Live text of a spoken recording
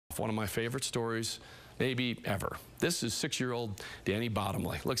One of my favorite stories, maybe ever. This is 6-year-old Danny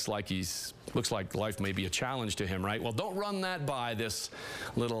Bottomley. Looks like life may be a challenge to him, right? Well, don't run that by, this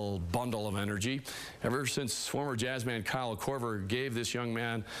little bundle of energy. Ever since former jazzman Kyle Korver gave this young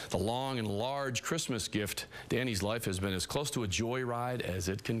man the long and large Christmas gift, Danny's life has been as close to a joyride as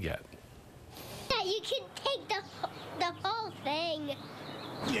it can get. Yeah, you can take the whole thing.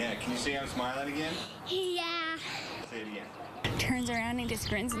 Yeah, can you see I'm smiling again? Yeah. Say it again. Turns around and just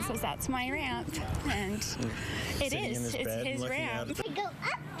grins and says, "That's my ramp." And it is. It's his ramp. I go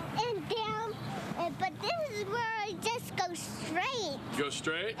up and down, but this is where I just go straight. Go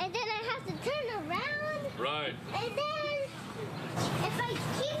straight? And then I have to turn around. Right. And then if I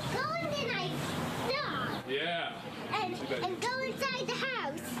keep going, then I stop. Yeah. And go inside the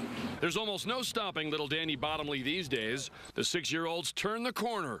house. There's almost no stopping little Danny Bottomley these days. The 6-year-old's turned the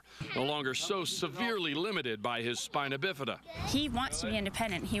corner, no longer so severely limited by his spina bifida. He wants to be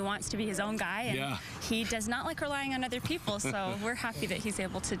independent. He wants to be his own guy, and he does not like relying on other people, so we're happy that he's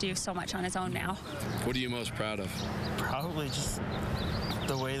able to do so much on his own now. What are you most proud of? Probably just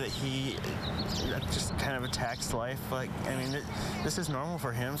the way that he just kind of attacks life. Like, I mean, this is normal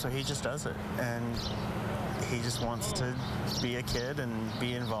for him, so he just does it. And he just wants to be a kid and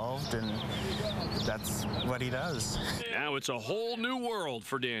be involved, and that's what he does. Now it's a whole new world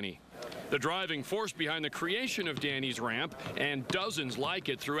for Danny. The driving force behind the creation of Danny's ramp, and dozens like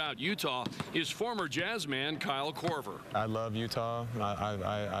it throughout Utah, is former jazzman Kyle Korver. I love Utah.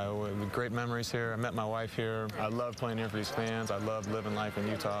 I great memories here. I met my wife here. I love playing here for these fans. I love living life in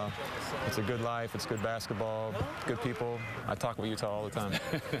Utah. It's a good life. It's good basketball, good people. I talk about Utah all the time.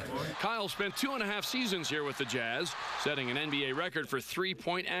 Kyle spent 2.5 seasons here with the Jazz, setting an NBA record for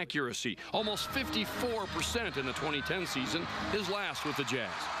three-point accuracy, almost 54% in the 2010 season, his last with the Jazz.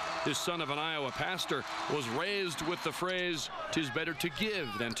 His son of an Iowa pastor was raised with the phrase, "'Tis better to give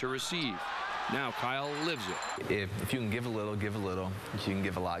than to receive." Now Kyle lives it. If you can give a little, give a little. If you can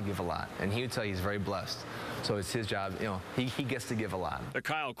give a lot, give a lot. And he would tell you he's very blessed. So it's his job, you know, he gets to give a lot. The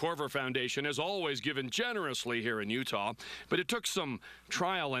Kyle Korver Foundation has always given generously here in Utah, but it took some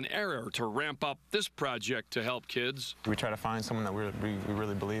trial and error to ramp up this project to help kids. We try to find someone that we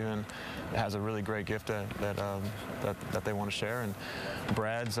really believe in, that has a really great gift that they want to share. And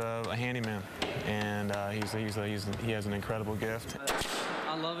Brad's a handyman, and he has an incredible gift.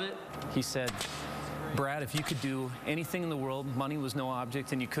 I love it. He said, "Brad, if you could do anything in the world, money was no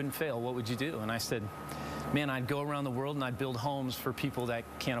object, and you couldn't fail, what would you do?" And I said, "Man, I'd go around the world and I'd build homes for people that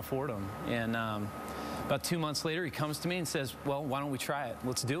can't afford them." And about 2 months later, he comes to me and says, "Well, why don't we try it?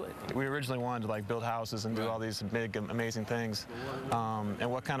 Let's do it." We originally wanted to build houses and do all these big, amazing things. And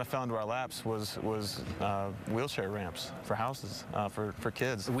what kind of fell into our laps was wheelchair ramps for houses, for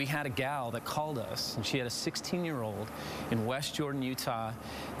kids. We had a gal that called us, and she had a 16-year-old in West Jordan, Utah,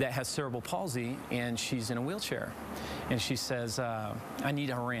 that has cerebral palsy, and she's in a wheelchair. And she says, "I need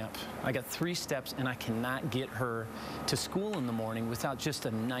a ramp. I got 3 steps, and I cannot get her to school in the morning without just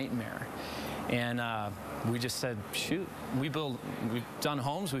a nightmare." And we just said, shoot, we've done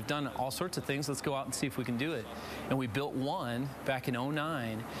homes, we've done all sorts of things. Let's go out and see if we can do it. And we built one back in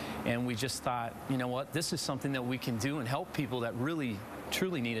 '09, and we just thought, you know what, this is something that we can do and help people that really,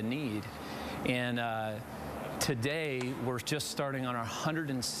 truly need a need. And today, we're just starting on our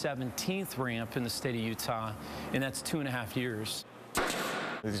 117th ramp in the state of Utah, and that's 2.5 years.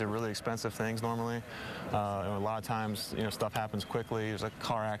 These are really expensive things normally. And a lot of times, you know, stuff happens quickly. There's a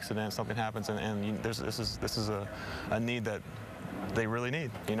car accident, something happens, and this is a need that they really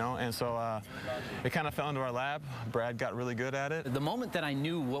need, you know. And so it kind of fell into our lap. Brad got really good at it. The moment that I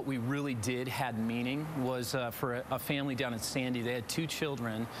knew what we really did had meaning was for a family down in Sandy. They had 2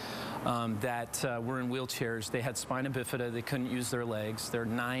 children that were in wheelchairs. They had spina bifida. They couldn't use their legs. They're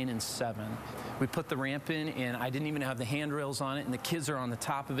 9 and 7. We put the ramp in, and I didn't even have the handrails on it, and the kids are on the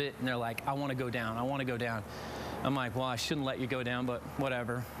top of it, and they're like, "I want to go down. I want to go down." I'm like, "Well, I shouldn't let you go down, but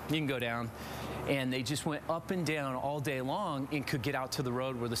whatever. You can go down." And they just went up and down all day long and could get out to the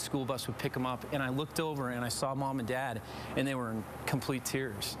road where the school bus would pick them up. And I looked over and I saw Mom and Dad, and they were in complete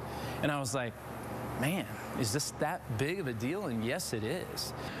tears. And I was like, man, is this that big of a deal? And yes, it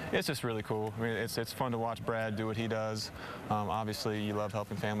is. It's just really cool. I mean, it's fun to watch Brad do what he does. Obviously, you love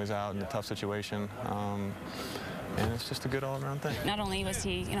helping families out in a tough situation. And it's just a good all-around thing. Not only was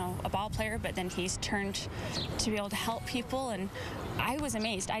he, you know, a ball player, but then he's turned to be able to help people, and I was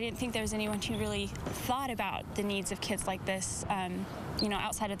amazed. I didn't think there was anyone who really thought about the needs of kids like this, you know,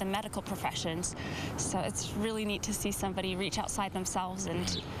 outside of the medical professions. So it's really neat to see somebody reach outside themselves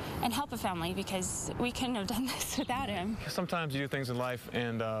and help a family, because we couldn't have done this without him. Sometimes you do things in life,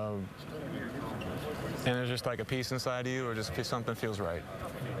 and there's just like a peace inside of you, or just something feels right.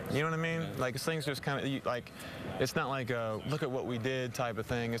 You know what I mean? Like, things just kind of, like, it's not like a look at what we did type of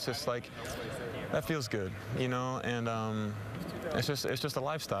thing. It's just like, that feels good, you know? And it's just a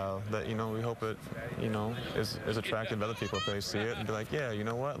lifestyle that, you know, we hope it, you know, is attractive to other people if they see it and be like, yeah, you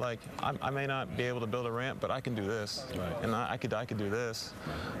know what? Like, I may not be able to build a ramp, but I can do this. Right. And I could do this.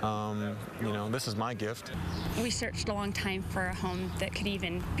 You know, this is my gift. We searched a long time for a home that could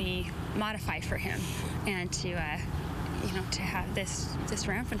even be modified for him, and to you know, to have this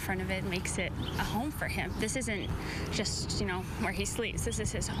ramp in front of it makes it a home for him. This isn't just, you know, where he sleeps. This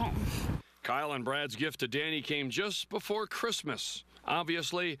is his home. Kyle and Brad's gift to Danny came just before Christmas.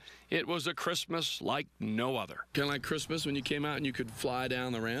 Obviously, it was a Christmas like no other. Kind of like Christmas when you came out and you could fly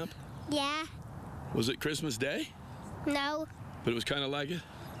down the ramp? Yeah. Was it Christmas Day? No. But it was kind of like it?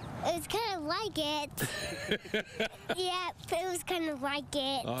 It was kind of like it. Yeah, it was kind of like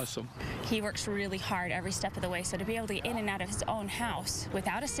it. Awesome. He works really hard every step of the way, so to be able to get in and out of his own house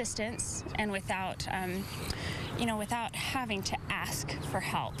without assistance and without, you know, without having to ask for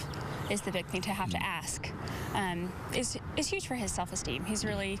help is the big thing. To have to ask is huge for his self-esteem. He's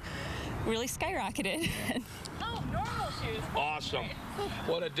really skyrocketed. Oh, normal shoes. Awesome.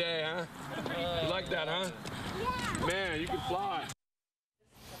 What a day, huh? You like that, huh? Yeah. Man, you can fly.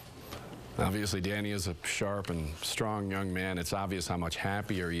 Obviously, Danny is a sharp and strong young man. It's obvious how much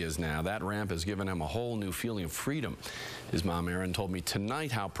happier he is now. That ramp has given him a whole new feeling of freedom. His mom, Erin, told me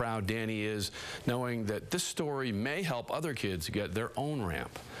tonight how proud Danny is, knowing that this story may help other kids get their own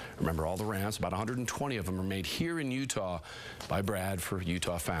ramp. Remember, all the ramps, about 120 of them, are made here in Utah by Brad for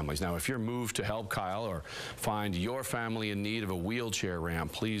Utah families. Now, if you're moved to help Kyle or find your family in need of a wheelchair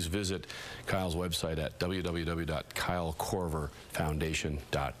ramp, please visit Kyle's website at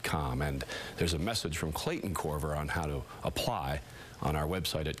www.kylekorverfoundation.com. And there's a message from Clayton Korver on how to apply on our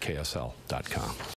website at ksl.com.